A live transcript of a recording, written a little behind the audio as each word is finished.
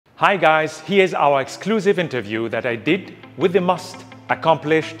Hi guys, here's our exclusive interview that I did with the most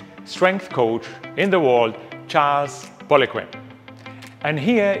accomplished strength coach in the world, Charles Poliquin. And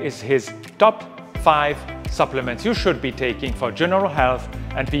here is his top 5 supplements you should be taking for general health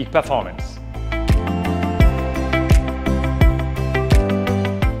and peak performance.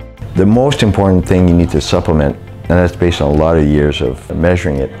 The most important thing you need to supplement, and that's based on a lot of years of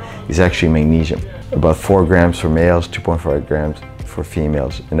measuring it, is actually magnesium. About 4 grams for males, 2.5 grams for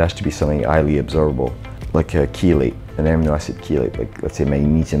females, and that's to be something highly absorbable, like a chelate, an amino acid chelate, like let's say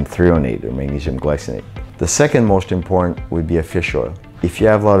magnesium threonate or magnesium glycinate. The second most important would be a fish oil. If you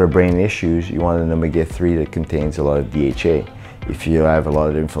have a lot of brain issues, you want an omega-3 that contains a lot of DHA. If you have a lot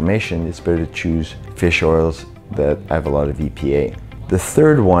of inflammation, it's better to choose fish oils that have a lot of EPA. The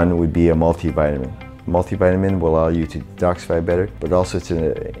third one would be a multivitamin. Multivitamin will allow you to detoxify better, but also it's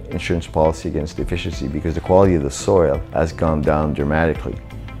an insurance policy against deficiency because the quality of the soil has gone down dramatically.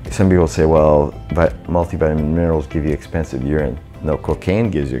 Some people say, well, multivitamin minerals give you expensive urine. No,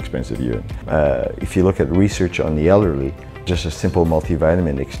 cocaine gives you expensive urine. If you look at research on the elderly, just a simple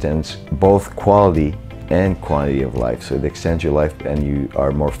multivitamin extends both quality and quantity of life. So it extends your life and you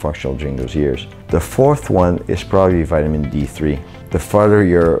are more functional during those years. The fourth one is probably vitamin D3. The farther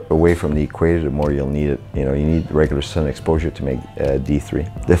you're away from the equator, the more you'll need it. You need regular sun exposure to make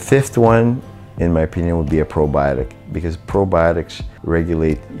D3. The fifth one, in my opinion, would be a probiotic, because probiotics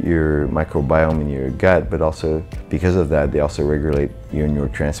regulate your microbiome in your gut, but also because of that, they also regulate your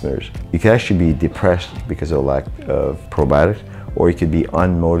neurotransmitters. You can actually be depressed because of lack of probiotics, or you could be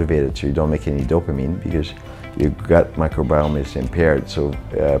unmotivated, so you don't make any dopamine because your gut microbiome is impaired. So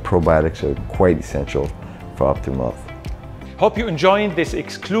probiotics are quite essential for optimal health. Hope you enjoyed this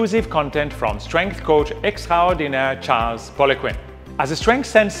exclusive content from strength coach extraordinaire Charles Poliquin. As a Strength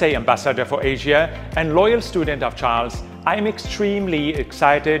Sensei ambassador for Asia and loyal student of Charles, I am extremely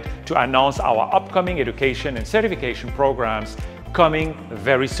excited to announce our upcoming education and certification programs coming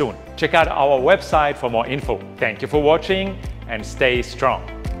very soon. Check out our website for more info. Thank you for watching and stay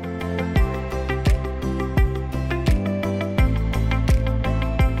strong.